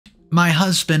My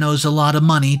husband owes a lot of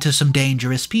money to some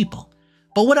dangerous people,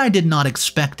 but what I did not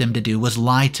expect him to do was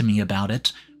lie to me about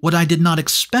it. What I did not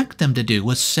expect him to do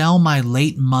was sell my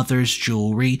late mother's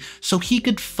jewelry so he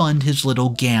could fund his little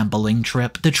gambling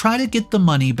trip to try to get the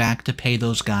money back to pay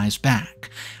those guys back.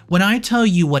 When I tell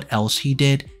you what else he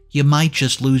did, you might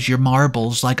just lose your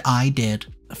marbles like I did.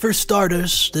 For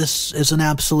starters, this is an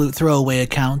absolute throwaway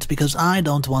account because I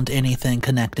don't want anything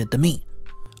connected to me.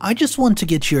 I just want to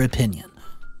get your opinion.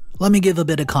 Let me give a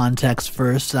bit of context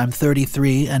first. I'm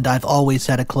 33 and I've always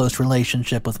had a close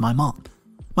relationship with my mom.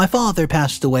 My father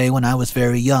passed away when I was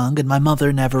very young and my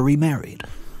mother never remarried,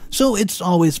 so it's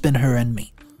always been her and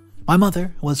me. My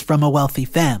mother was from a wealthy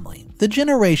family, the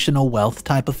generational wealth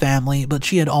type of family, but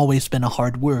she had always been a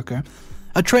hard worker,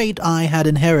 a trait I had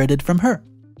inherited from her.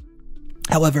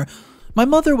 However, my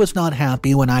mother was not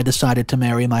happy when I decided to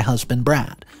marry my husband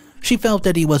Brad. She felt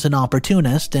that he was an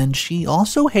opportunist, and she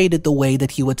also hated the way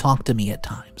that he would talk to me at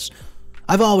times.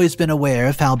 I've always been aware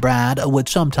of how Brad would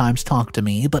sometimes talk to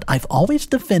me, but I've always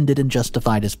defended and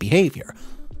justified his behavior.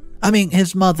 I mean,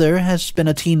 his mother has been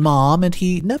a teen mom, and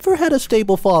he never had a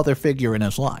stable father figure in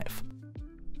his life.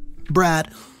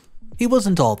 Brad, he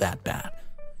wasn't all that bad.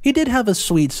 He did have a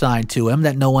sweet side to him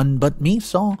that no one but me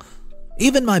saw.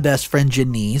 Even my best friend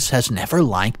Janice has never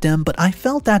liked him, but I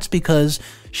felt that's because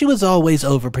she was always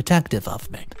overprotective of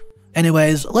me.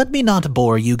 Anyways, let me not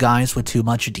bore you guys with too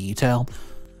much detail.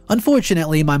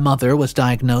 Unfortunately, my mother was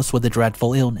diagnosed with a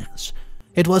dreadful illness.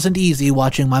 It wasn't easy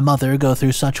watching my mother go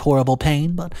through such horrible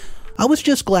pain, but I was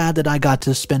just glad that I got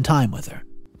to spend time with her.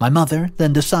 My mother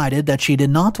then decided that she did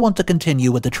not want to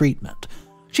continue with the treatment.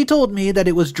 She told me that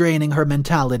it was draining her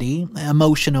mentality,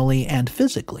 emotionally, and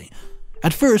physically.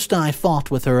 At first, I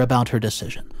fought with her about her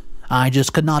decision. I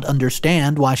just could not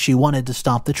understand why she wanted to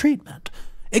stop the treatment.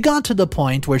 It got to the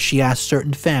point where she asked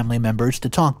certain family members to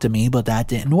talk to me, but that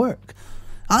didn't work.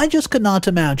 I just could not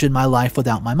imagine my life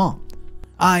without my mom.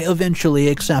 I eventually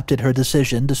accepted her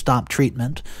decision to stop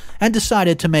treatment and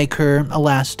decided to make her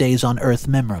last days on Earth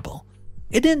memorable.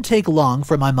 It didn't take long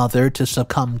for my mother to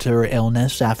succumb to her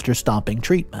illness after stopping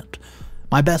treatment.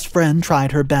 My best friend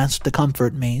tried her best to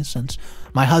comfort me since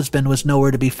my husband was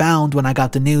nowhere to be found when I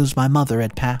got the news my mother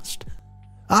had passed.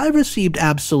 I received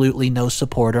absolutely no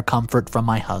support or comfort from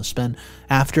my husband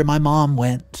after my mom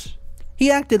went. He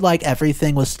acted like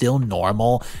everything was still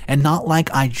normal and not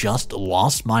like I just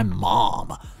lost my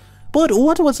mom. But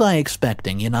what was I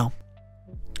expecting, you know?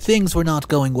 Things were not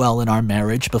going well in our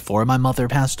marriage before my mother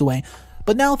passed away,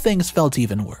 but now things felt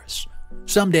even worse.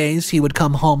 Some days he would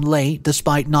come home late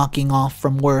despite knocking off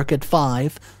from work at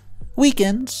 5.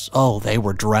 Weekends, oh, they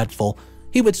were dreadful.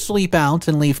 He would sleep out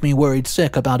and leave me worried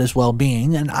sick about his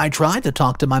well-being, and I tried to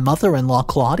talk to my mother-in-law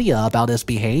Claudia about his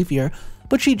behavior,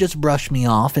 but she just brushed me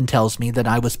off and tells me that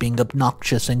I was being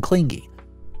obnoxious and clingy.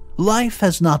 Life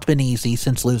has not been easy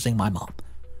since losing my mom.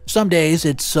 Some days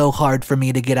it's so hard for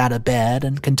me to get out of bed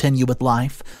and continue with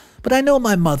life, but I know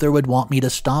my mother would want me to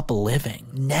stop living.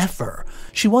 Never.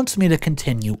 She wants me to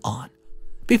continue on.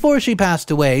 Before she passed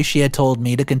away, she had told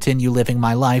me to continue living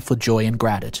my life with joy and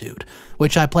gratitude,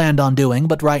 which I planned on doing,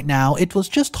 but right now it was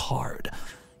just hard.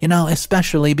 You know,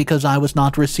 especially because I was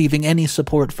not receiving any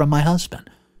support from my husband.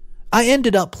 I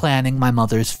ended up planning my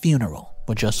mother's funeral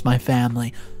with just my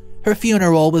family. Her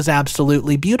funeral was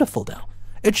absolutely beautiful, though.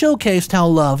 It showcased how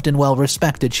loved and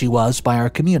well-respected she was by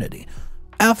our community.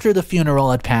 After the funeral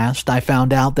had passed, I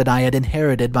found out that I had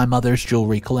inherited my mother's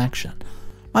jewelry collection.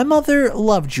 My mother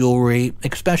loved jewelry,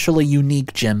 especially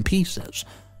unique gem pieces.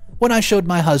 When I showed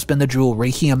my husband the jewelry,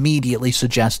 he immediately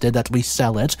suggested that we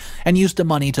sell it and use the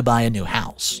money to buy a new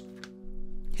house.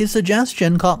 His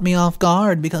suggestion caught me off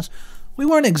guard because we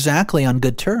weren't exactly on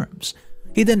good terms.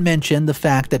 He then mentioned the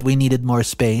fact that we needed more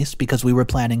space because we were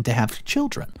planning to have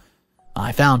children.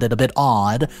 I found it a bit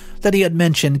odd that he had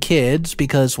mentioned kids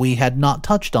because we had not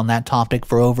touched on that topic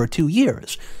for over 2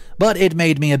 years, but it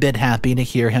made me a bit happy to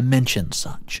hear him mention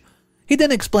such. He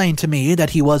then explained to me that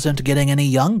he wasn't getting any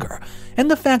younger,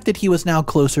 and the fact that he was now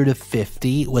closer to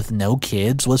 50 with no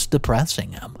kids was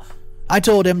depressing him. I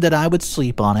told him that I would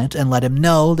sleep on it and let him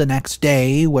know the next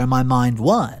day where my mind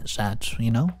was at,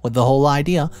 with the whole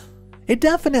idea. It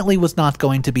definitely was not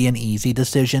going to be an easy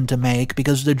decision to make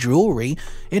because the jewelry,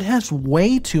 it has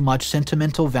way too much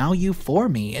sentimental value for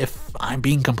me, if I'm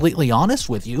being completely honest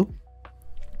with you.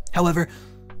 However,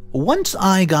 once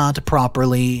I got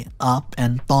properly up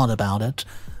and thought about it,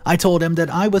 I told him that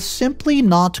I was simply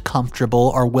not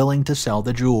comfortable or willing to sell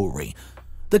the jewelry.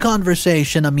 The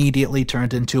conversation immediately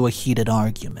turned into a heated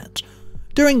argument.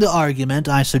 During the argument,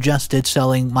 I suggested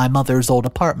selling my mother's old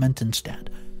apartment instead.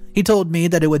 He told me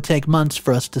that it would take months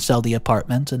for us to sell the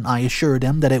apartment, and I assured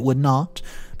him that it would not,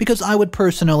 because I would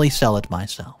personally sell it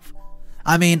myself.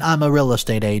 I mean, I'm a real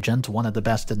estate agent, one of the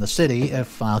best in the city,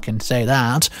 if I can say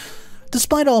that.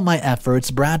 Despite all my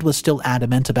efforts, Brad was still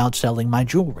adamant about selling my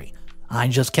jewelry. I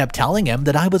just kept telling him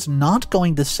that I was not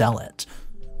going to sell it.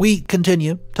 We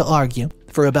continued to argue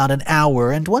for about an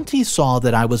hour, and once he saw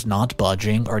that I was not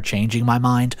budging or changing my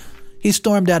mind, he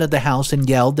stormed out of the house and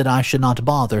yelled that I should not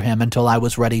bother him until I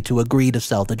was ready to agree to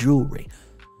sell the jewelry.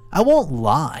 I won't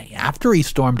lie, after he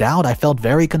stormed out, I felt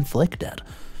very conflicted.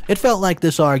 It felt like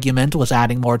this argument was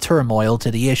adding more turmoil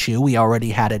to the issue we already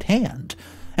had at hand,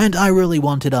 and I really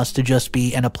wanted us to just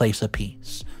be in a place of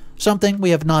peace, something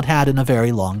we have not had in a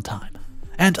very long time,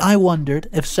 and I wondered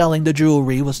if selling the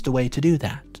jewelry was the way to do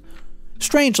that.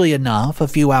 Strangely enough, a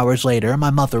few hours later,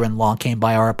 my mother-in-law came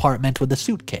by our apartment with a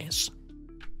suitcase.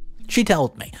 She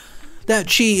told me that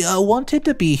she wanted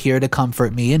to be here to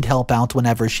comfort me and help out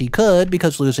whenever she could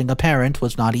because losing a parent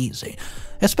was not easy,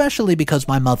 especially because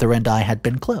my mother and I had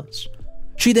been close.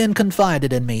 She then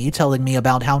confided in me, telling me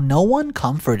about how no one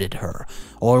comforted her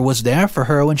or was there for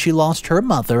her when she lost her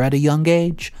mother at a young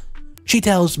age. She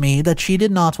tells me that she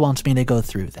did not want me to go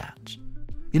through that.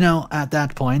 You know, at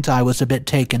that point, I was a bit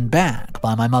taken back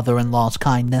by my mother-in-law's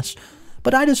kindness,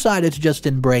 but I decided to just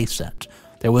embrace it.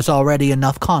 There was already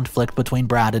enough conflict between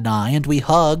Brad and I, and we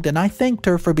hugged, and I thanked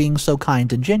her for being so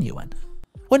kind and genuine.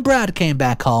 When Brad came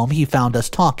back home, he found us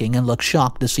talking and looked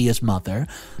shocked to see his mother,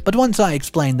 but once I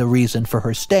explained the reason for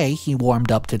her stay, he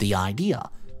warmed up to the idea.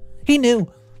 He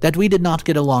knew that we did not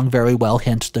get along very well,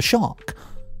 hence the shock.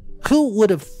 Who would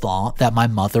have thought that my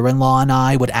mother-in-law and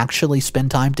I would actually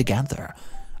spend time together?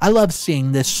 I loved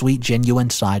seeing this sweet, genuine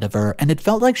side of her, and it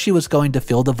felt like she was going to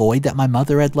fill the void that my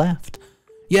mother had left.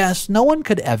 Yes, no one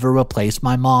could ever replace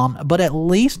my mom, but at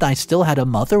least I still had a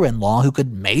mother-in-law who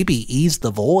could maybe ease the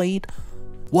void.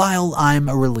 While I'm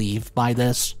relieved by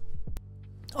this,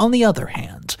 on the other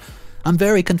hand, I'm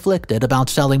very conflicted about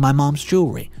selling my mom's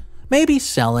jewelry. Maybe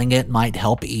selling it might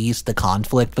help ease the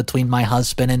conflict between my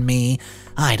husband and me.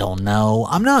 I don't know.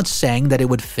 I'm not saying that it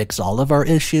would fix all of our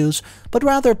issues, but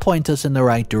rather point us in the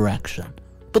right direction.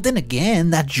 But then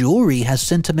again, that jewelry has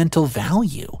sentimental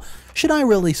value. Should I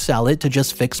really sell it to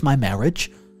just fix my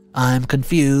marriage? I'm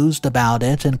confused about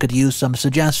it and could use some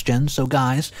suggestions, so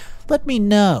guys, let me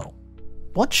know.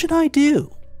 What should I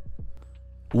do?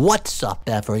 What's up,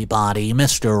 everybody?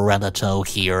 Mr. Relato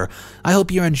here. I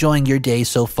hope you're enjoying your day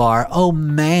so far. Oh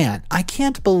man, I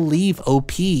can't believe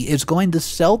OP is going to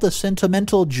sell the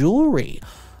sentimental jewelry.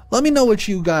 Let me know what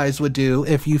you guys would do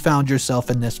if you found yourself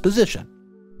in this position.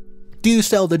 Do you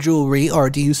sell the jewelry, or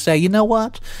do you say, you know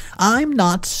what? I'm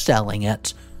not selling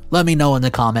it. Let me know in the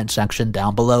comment section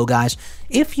down below, guys.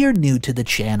 If you're new to the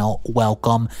channel,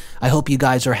 welcome. I hope you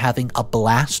guys are having a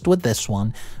blast with this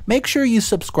one. Make sure you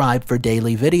subscribe for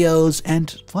daily videos,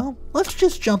 and, well, let's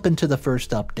just jump into the first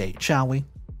update, shall we?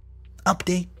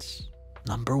 Updates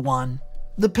number 1.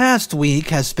 The past week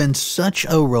has been such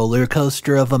a roller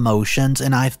coaster of emotions,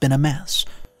 and I've been a mess.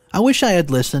 I wish I had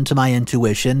listened to my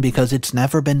intuition because it's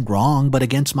never been wrong but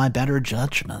against my better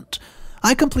judgment.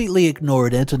 I completely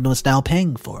ignored it and was now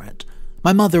paying for it.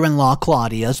 My mother-in-law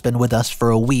Claudia's been with us for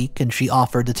a week, and she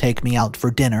offered to take me out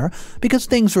for dinner because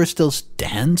things were still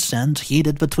tense and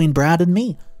heated between Brad and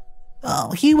me.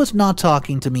 He was not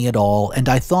talking to me at all, and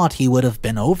I thought he would have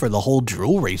been over the whole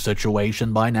jewelry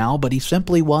situation by now, but he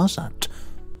simply wasn't.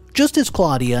 Just as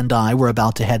Claudia and I were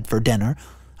about to head for dinner,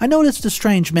 I noticed a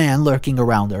strange man lurking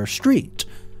around our street.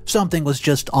 Something was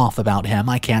just off about him,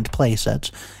 I can't place it,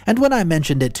 and when I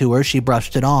mentioned it to her, she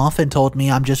brushed it off and told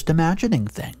me I'm just imagining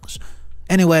things.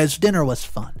 Anyways, dinner was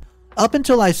fun, up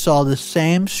until I saw the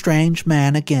same strange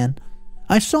man again.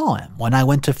 I saw him when I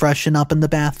went to freshen up in the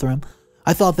bathroom.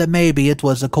 I thought that maybe it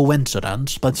was a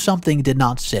coincidence, but something did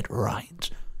not sit right.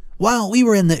 While we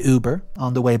were in the Uber,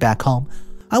 on the way back home,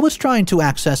 I was trying to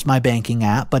access my banking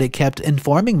app, but it kept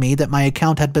informing me that my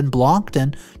account had been blocked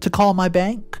and to call my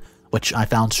bank, which I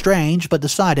found strange, but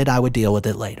decided I would deal with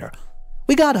it later.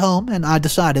 We got home, and I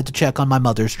decided to check on my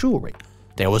mother's jewelry.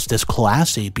 There was this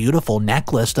classy, beautiful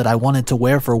necklace that I wanted to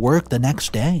wear for work the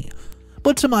next day.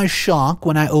 But to my shock,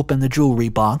 when I opened the jewelry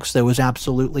box, there was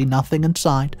absolutely nothing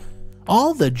inside.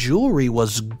 All the jewelry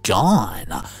was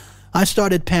gone. I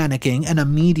started panicking and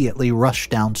immediately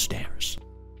rushed downstairs.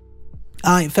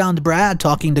 I found Brad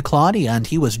talking to Claudia, and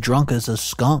he was drunk as a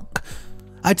skunk.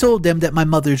 I told them that my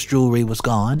mother's jewelry was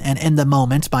gone, and in the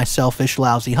moment, my selfish,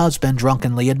 lousy husband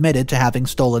drunkenly admitted to having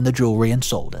stolen the jewelry and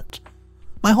sold it.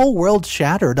 My whole world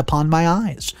shattered upon my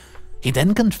eyes. He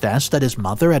then confessed that his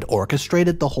mother had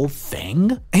orchestrated the whole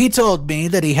thing. He told me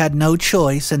that he had no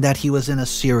choice and that he was in a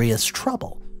serious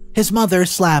trouble. His mother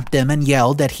slapped him and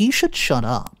yelled that he should shut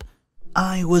up.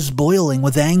 I was boiling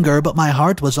with anger, but my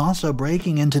heart was also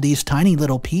breaking into these tiny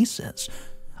little pieces.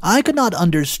 I could not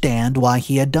understand why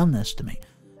he had done this to me.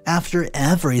 After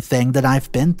everything that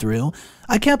I've been through,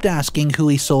 I kept asking who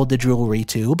he sold the jewelry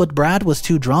to, but Brad was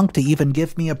too drunk to even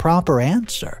give me a proper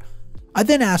answer. I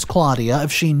then asked Claudia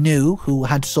if she knew who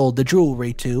had sold the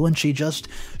jewelry to, and she just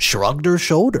shrugged her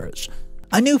shoulders.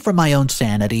 I knew for my own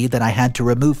sanity that I had to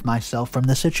remove myself from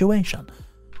the situation.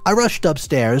 I rushed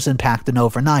upstairs and packed an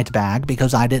overnight bag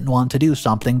because I didn't want to do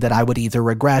something that I would either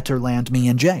regret or land me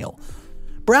in jail.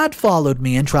 Brad followed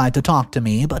me and tried to talk to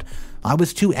me, but I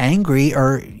was too angry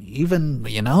or even,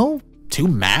 too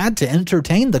mad to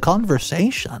entertain the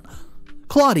conversation.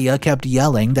 Claudia kept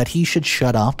yelling that he should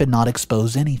shut up and not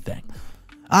expose anything.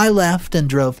 I left and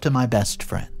drove to my best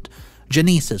friend,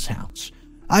 Janice's house.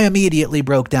 I immediately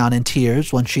broke down in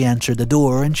tears when she answered the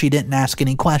door, and she didn't ask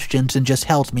any questions and just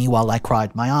held me while I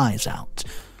cried my eyes out.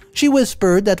 She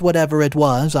whispered that whatever it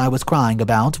was I was crying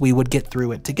about, we would get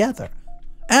through it together.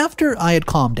 After I had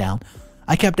calmed down,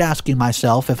 I kept asking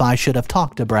myself if I should have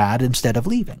talked to Brad instead of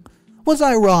leaving. Was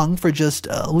I wrong for just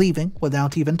leaving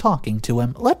without even talking to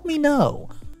him? Let me know.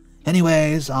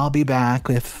 Anyways, I'll be back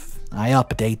if I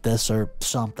update this or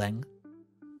something.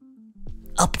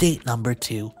 Update number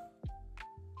 2.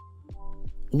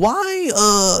 Why?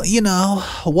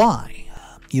 Why?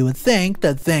 You would think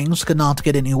that things could not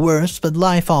get any worse, but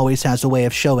life always has a way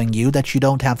of showing you that you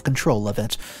don't have control of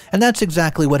it, and that's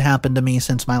exactly what happened to me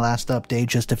since my last update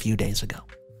just a few days ago.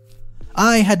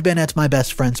 I had been at my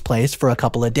best friend's place for a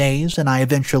couple of days, and I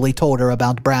eventually told her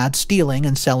about Brad stealing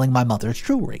and selling my mother's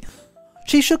jewelry.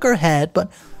 She shook her head,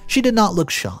 but she did not look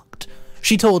shocked.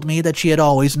 She told me that she had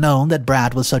always known that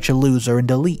Brad was such a loser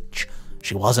and a leech.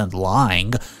 She wasn't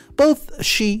lying. Both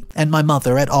she and my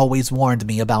mother had always warned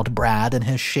me about Brad and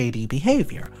his shady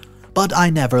behavior, but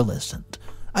I never listened.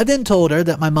 I then told her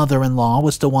that my mother-in-law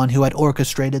was the one who had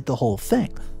orchestrated the whole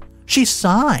thing. She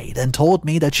sighed and told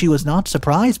me that she was not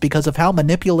surprised because of how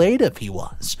manipulative he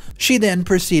was. She then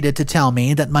proceeded to tell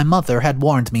me that my mother had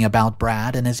warned me about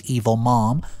Brad and his evil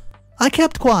mom. I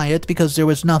kept quiet because there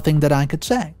was nothing that I could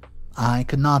say. I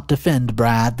could not defend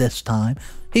Brad this time.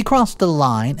 He crossed the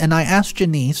line, and I asked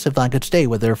Janice if I could stay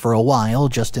with her for a while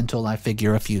just until I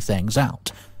figure a few things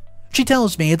out. She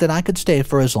tells me that I could stay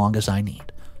for as long as I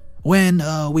need. When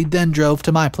we then drove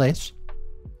to my place,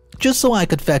 just so I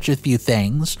could fetch a few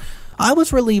things, I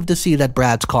was relieved to see that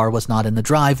Brad's car was not in the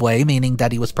driveway, meaning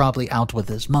that he was probably out with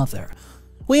his mother.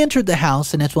 We entered the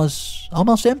house, and it was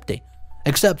almost empty,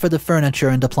 except for the furniture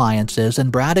and appliances,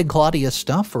 and Brad and Claudia's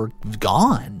stuff were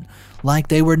gone, like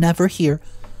they were never here.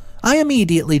 I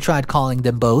immediately tried calling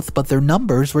them both, but their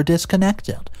numbers were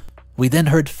disconnected. We then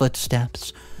heard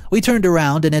footsteps. We turned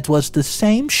around, and it was the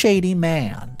same shady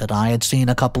man that I had seen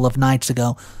a couple of nights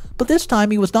ago, but this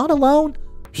time he was not alone.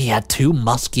 He had 2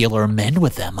 muscular men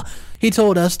with him. He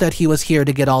told us that he was here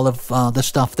to get all of the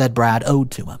stuff that Brad owed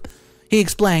to him. He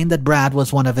explained that Brad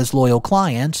was one of his loyal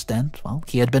clients, and,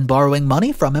 he had been borrowing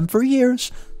money from him for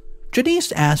years.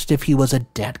 Janice asked if he was a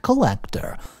debt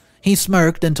collector. He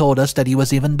smirked and told us that he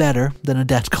was even better than a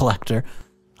debt collector.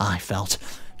 I felt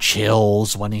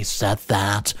chills when he said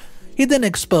that. He then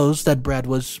exposed that Brad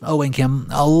was owing him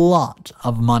a lot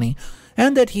of money,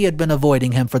 and that he had been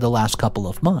avoiding him for the last couple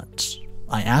of months.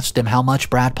 I asked him how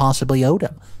much Brad possibly owed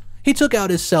him. He took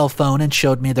out his cell phone and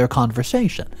showed me their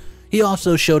conversation. He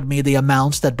also showed me the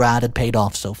amounts that Brad had paid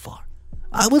off so far.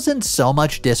 I was in so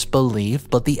much disbelief,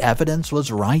 but the evidence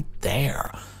was right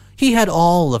there. He had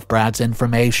all of Brad's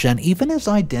information, even his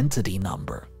identity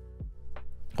number.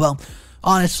 Well,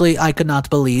 honestly, I could not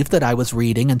believe that I was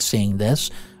reading and seeing this.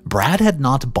 Brad had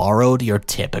not borrowed your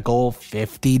typical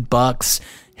 $50.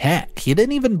 Heck, he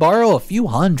didn't even borrow a few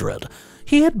hundred.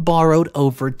 He had borrowed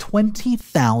over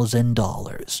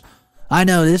 $20,000. I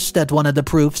noticed that one of the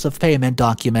proofs of payment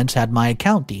documents had my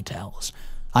account details.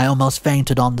 I almost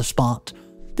fainted on the spot.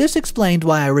 This explained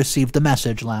why I received the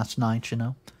message last night,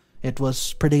 It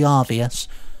was pretty obvious.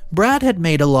 Brad had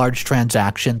made a large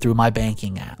transaction through my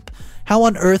banking app. How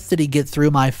on earth did he get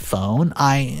through my phone?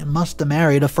 I must have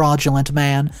married a fraudulent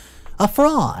man. A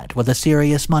fraud with a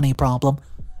serious money problem.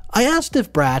 I asked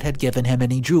if Brad had given him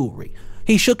any jewelry.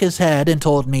 He shook his head and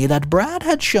told me that Brad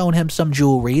had shown him some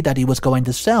jewelry that he was going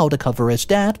to sell to cover his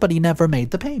debt, but he never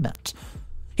made the payment.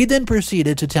 He then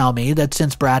proceeded to tell me that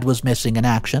since Brad was missing in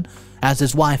action, as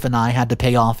his wife and I had to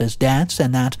pay off his debts,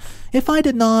 and that if I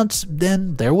did not,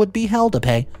 then there would be hell to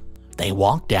pay. They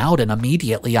walked out, and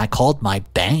immediately I called my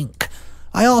bank.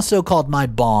 I also called my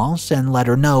boss and let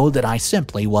her know that I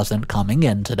simply wasn't coming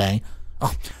in today.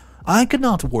 I could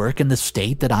not work in the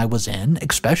state that I was in,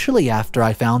 especially after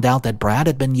I found out that Brad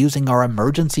had been using our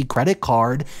emergency credit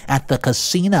card at the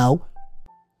casino.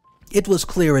 It was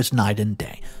clear as night and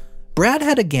day. Brad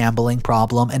had a gambling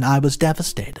problem and I was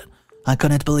devastated. I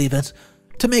couldn't believe it.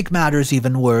 To make matters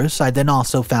even worse, I then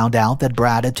also found out that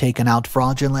Brad had taken out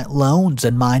fraudulent loans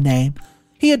in my name.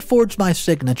 He had forged my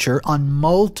signature on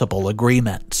multiple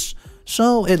agreements.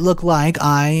 So it looked like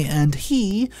I and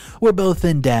he were both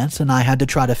in debt and I had to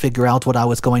try to figure out what I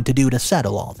was going to do to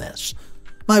settle all this.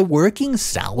 My working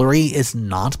salary is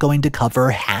not going to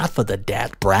cover half of the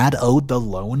debt Brad owed the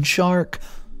loan shark.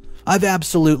 I've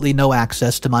absolutely no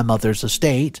access to my mother's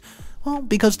estate, well,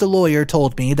 because the lawyer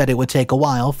told me that it would take a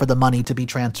while for the money to be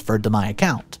transferred to my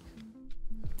account.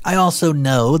 I also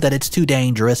know that it's too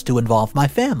dangerous to involve my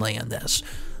family in this,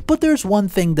 but there's one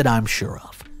thing that I'm sure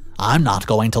of. I'm not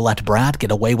going to let Brad get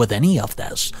away with any of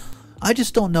this. I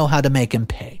just don't know how to make him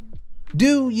pay.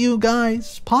 Do you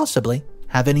guys possibly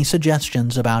have any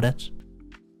suggestions about it?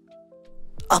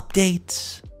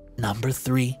 Update number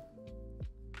 3.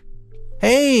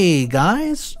 Hey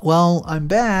guys, well, I'm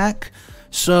back.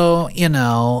 So,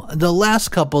 the last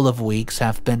couple of weeks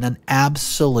have been an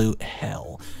absolute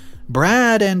hell.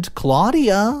 Brad and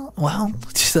Claudia, well,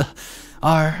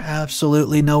 are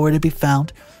absolutely nowhere to be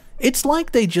found. It's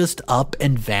like they just up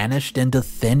and vanished into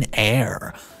thin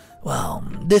air. Well,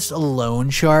 this loan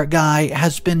shark guy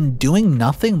has been doing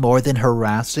nothing more than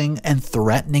harassing and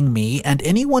threatening me and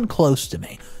anyone close to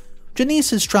me.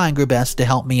 Janice is trying her best to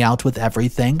help me out with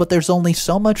everything, but there's only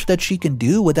so much that she can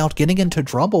do without getting into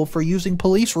trouble for using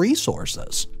police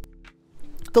resources.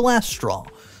 The last straw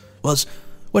was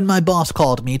when my boss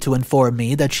called me to inform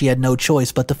me that she had no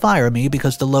choice but to fire me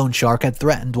because the loan shark had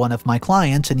threatened one of my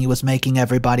clients and he was making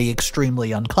everybody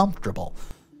extremely uncomfortable.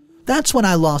 That's when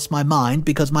I lost my mind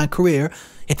because my career,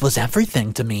 it was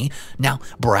everything to me. Now,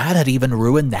 Brad had even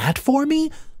ruined that for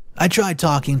me? I tried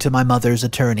talking to my mother's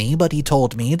attorney, but he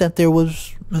told me that there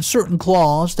was a certain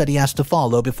clause that he has to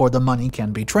follow before the money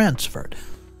can be transferred.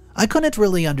 I couldn't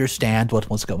really understand what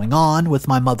was going on with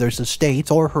my mother's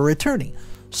estate or her attorney.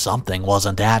 Something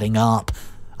wasn't adding up.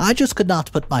 I just could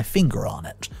not put my finger on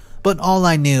it. But all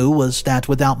I knew was that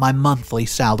without my monthly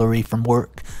salary from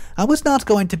work, I was not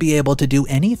going to be able to do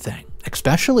anything,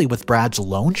 especially with Brad's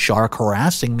loan shark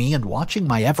harassing me and watching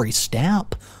my every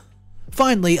step.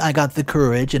 Finally, I got the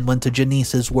courage and went to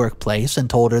Janice's workplace and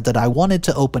told her that I wanted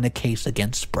to open a case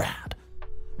against Brad.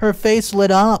 Her face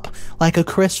lit up like a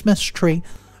Christmas tree.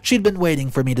 She'd been waiting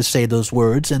for me to say those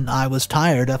words, and I was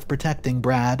tired of protecting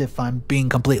Brad, if I'm being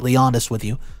completely honest with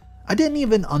you. I didn't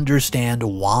even understand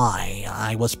why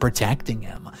I was protecting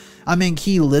him. I mean,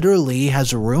 he literally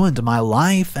has ruined my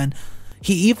life, and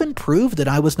he even proved that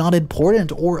I was not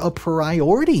important or a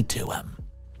priority to him.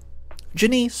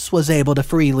 Janice was able to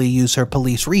freely use her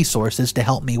police resources to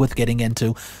help me with getting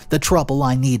into the trouble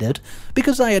I needed,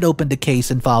 because I had opened a case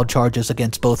and filed charges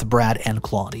against both Brad and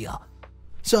Claudia.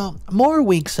 So, more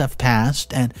weeks have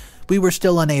passed, and we were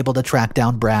still unable to track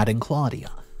down Brad and Claudia.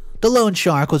 The loan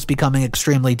shark was becoming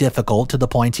extremely difficult to the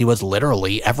point he was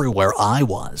literally everywhere I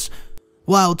was.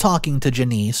 While talking to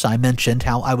Janice, I mentioned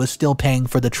how I was still paying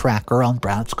for the tracker on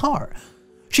Brad's car.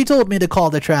 She told me to call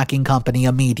the tracking company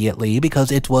immediately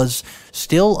because it was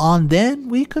still on then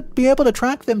we could be able to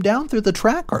track them down through the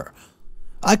tracker.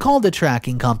 I called the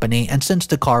tracking company, and since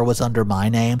the car was under my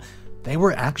name, they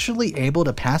were actually able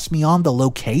to pass me on the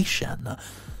location.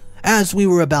 As we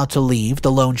were about to leave,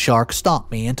 the loan shark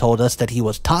stopped me and told us that he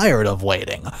was tired of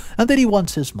waiting and that he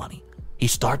wants his money. He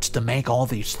starts to make all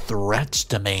these threats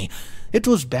to me. It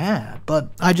was bad,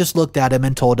 but I just looked at him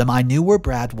and told him I knew where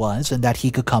Brad was and that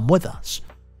he could come with us.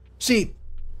 See,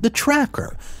 the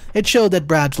tracker, it showed that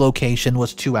Brad's location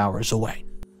was 2 hours away.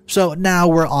 So now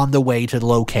we're on the way to the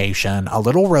location, a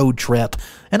little road trip,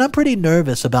 and I'm pretty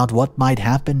nervous about what might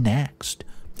happen next.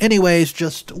 Anyways,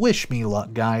 just wish me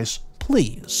luck, guys.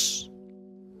 Please.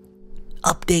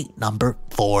 Update number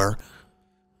 4.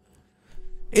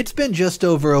 It's been just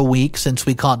over a week since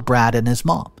we caught Brad and his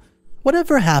mom.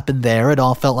 Whatever happened there, it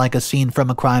all felt like a scene from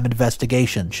a crime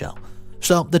investigation show.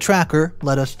 So the tracker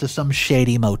led us to some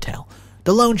shady motel.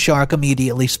 The loan shark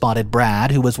immediately spotted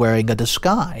Brad, who was wearing a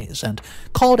disguise, and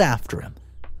called after him.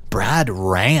 Brad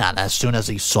ran as soon as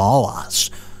he saw us.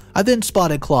 I then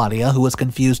spotted Claudia, who was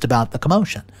confused about the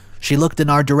commotion. She looked in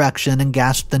our direction and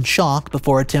gasped in shock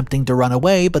before attempting to run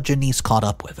away, but Janice caught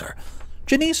up with her.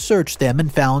 Janice searched them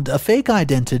and found a fake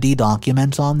identity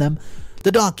documents on them.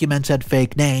 The documents had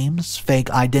fake names,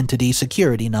 fake identity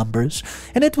security numbers,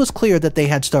 and it was clear that they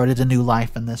had started a new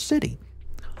life in this city.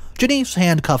 Janice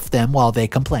handcuffed them while they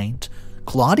complained.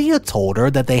 Claudia told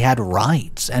her that they had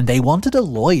rights and they wanted a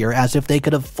lawyer as if they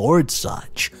could afford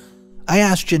such. I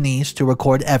asked Janice to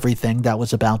record everything that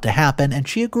was about to happen and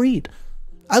she agreed.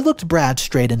 I looked Brad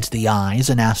straight into the eyes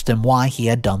and asked him why he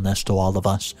had done this to all of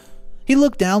us. He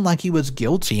looked down like he was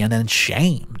guilty and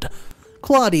ashamed.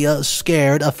 Claudia,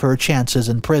 scared of her chances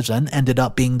in prison, ended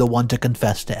up being the one to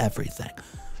confess to everything.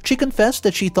 She confessed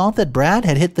that she thought that Brad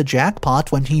had hit the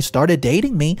jackpot when he started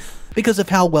dating me because of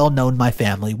how well known my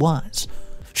family was.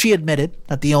 She admitted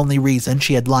that the only reason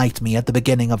she had liked me at the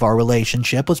beginning of our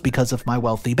relationship was because of my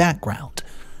wealthy background.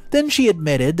 Then she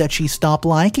admitted that she stopped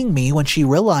liking me when she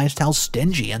realized how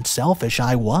stingy and selfish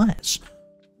I was.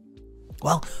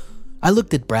 Well, I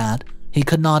looked at Brad. He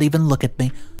could not even look at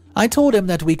me. I told him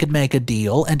that we could make a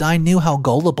deal, and I knew how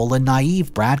gullible and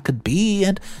naive Brad could be,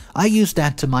 and I used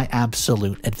that to my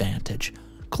absolute advantage.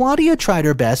 Claudia tried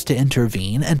her best to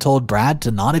intervene and told Brad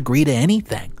to not agree to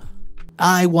anything.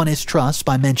 I won his trust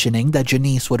by mentioning that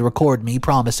Janice would record me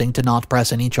promising to not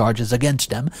press any charges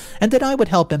against him, and that I would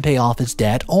help him pay off his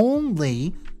debt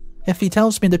only if he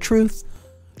tells me the truth.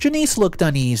 Janice looked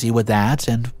uneasy with that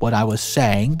and what I was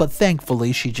saying, but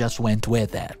thankfully she just went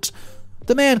with it.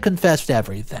 The man confessed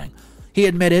everything. He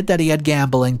admitted that he had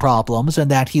gambling problems and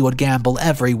that he would gamble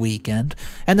every weekend,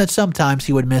 and that sometimes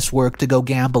he would miss work to go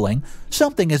gambling,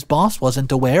 something his boss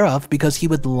wasn't aware of because he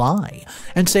would lie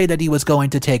and say that he was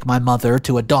going to take my mother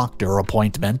to a doctor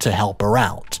appointment to help her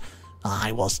out.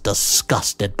 I was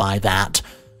disgusted by that.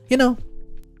 You know,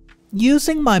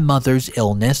 using my mother's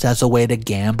illness as a way to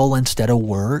gamble instead of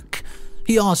work.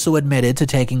 He also admitted to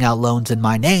taking out loans in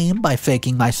my name by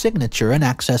faking my signature and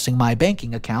accessing my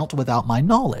banking account without my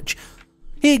knowledge.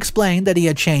 He explained that he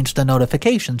had changed the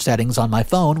notification settings on my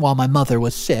phone while my mother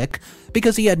was sick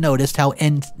because he had noticed how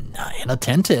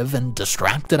inattentive and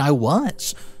distracted I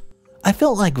was. I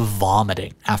felt like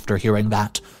vomiting after hearing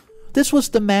that. This was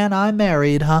the man I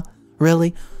married, huh?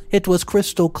 Really? It was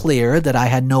crystal clear that I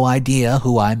had no idea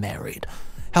who I married.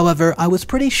 However, I was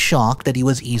pretty shocked that he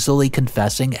was easily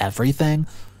confessing everything.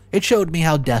 It showed me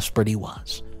how desperate he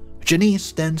was.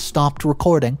 Janice then stopped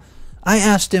recording. I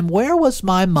asked him where was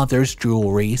my mother's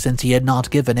jewelry since he had not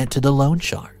given it to the loan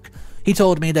shark. He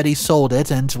told me that he sold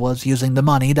it and was using the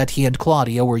money that he and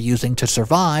Claudia were using to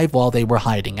survive while they were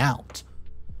hiding out.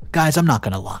 Guys, I'm not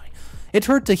gonna lie. It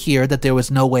hurt to hear that there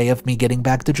was no way of me getting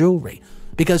back the jewelry,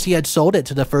 because he had sold it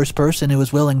to the first person who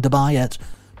was willing to buy it.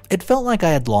 It felt like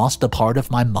I had lost a part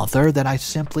of my mother that I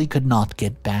simply could not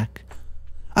get back.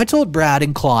 I told Brad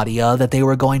and Claudia that they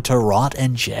were going to rot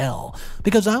in jail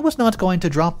because I was not going to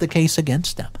drop the case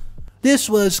against them. This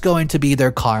was going to be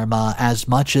their karma as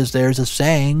much as there's a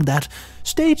saying that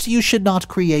states you should not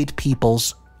create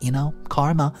people's,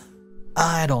 karma.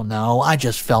 I don't know, I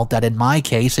just felt that in my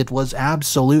case it was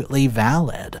absolutely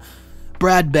valid.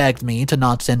 Brad begged me to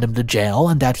not send him to jail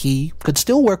and that he could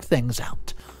still work things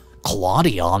out.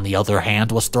 Claudia, on the other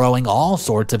hand, was throwing all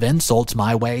sorts of insults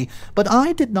my way, but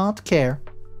I did not care.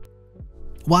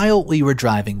 While we were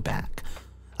driving back,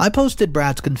 I posted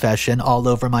Brad's confession all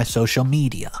over my social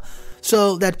media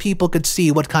so that people could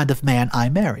see what kind of man I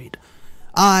married.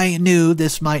 I knew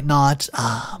this might not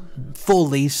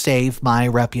fully save my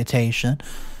reputation,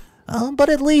 but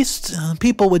at least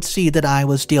people would see that I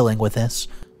was dealing with this.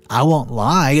 I won't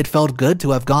lie, it felt good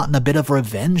to have gotten a bit of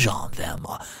revenge on them.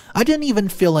 I didn't even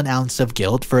feel an ounce of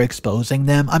guilt for exposing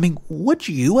them. I mean, would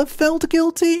you have felt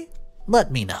guilty?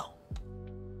 Let me know.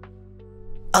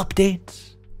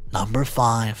 Update number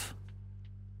 5.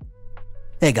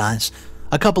 Hey guys,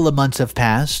 a couple of months have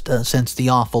passed since the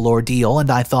awful ordeal, and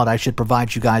I thought I should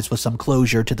provide you guys with some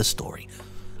closure to the story.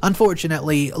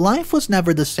 Unfortunately, life was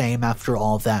never the same after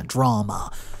all that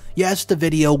drama. Yes, the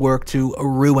video worked to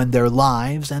ruin their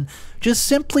lives and just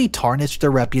simply tarnish their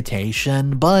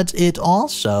reputation, but it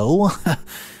also,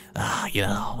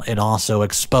 it also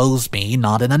exposed me,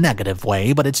 not in a negative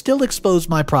way, but it still exposed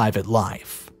my private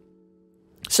life.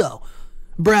 So,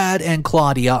 Brad and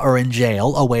Claudia are in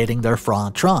jail awaiting their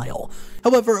fraud trial.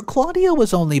 However, Claudia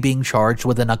was only being charged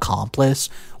with an accomplice,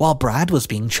 while Brad was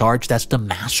being charged as the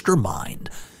mastermind.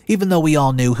 Even though we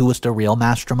all knew who was the real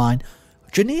mastermind,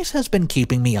 Janice has been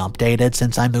keeping me updated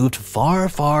since I moved far,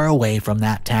 far away from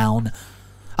that town.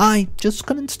 I just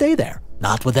couldn't stay there,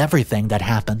 not with everything that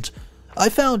happened. I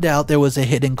found out there was a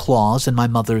hidden clause in my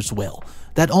mother's will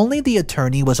that only the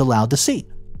attorney was allowed to see.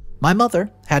 My mother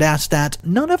had asked that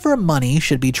none of her money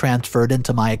should be transferred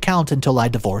into my account until I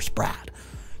divorced Brad.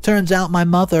 Turns out my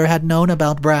mother had known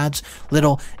about Brad's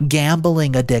little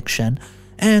gambling addiction,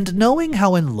 and knowing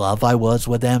how in love I was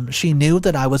with him, she knew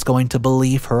that I was going to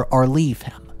believe her or leave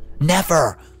him.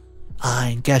 Never!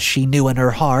 I guess she knew in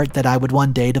her heart that I would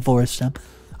one day divorce him.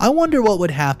 I wonder what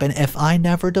would happen if I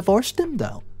never divorced him,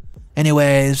 though.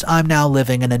 Anyways, I'm now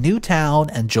living in a new town,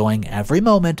 enjoying every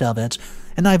moment of it,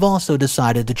 and I've also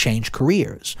decided to change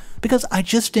careers, because I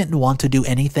just didn't want to do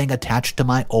anything attached to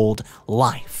my old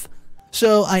life.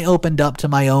 So I opened up to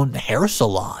my own hair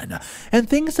salon, and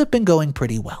things have been going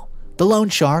pretty well. The loan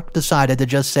shark decided to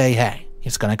just say, hey,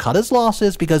 he's gonna cut his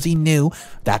losses because he knew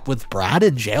that with Brad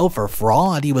in jail for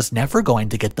fraud, he was never going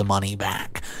to get the money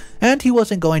back. And he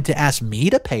wasn't going to ask me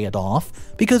to pay it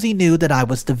off because he knew that I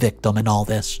was the victim in all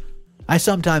this. I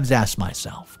sometimes ask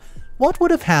myself, what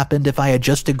would have happened if I had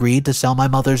just agreed to sell my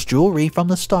mother's jewelry from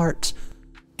the start?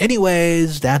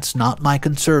 Anyways, that's not my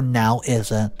concern now,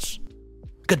 is it?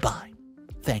 Goodbye.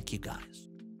 Thank you, guys.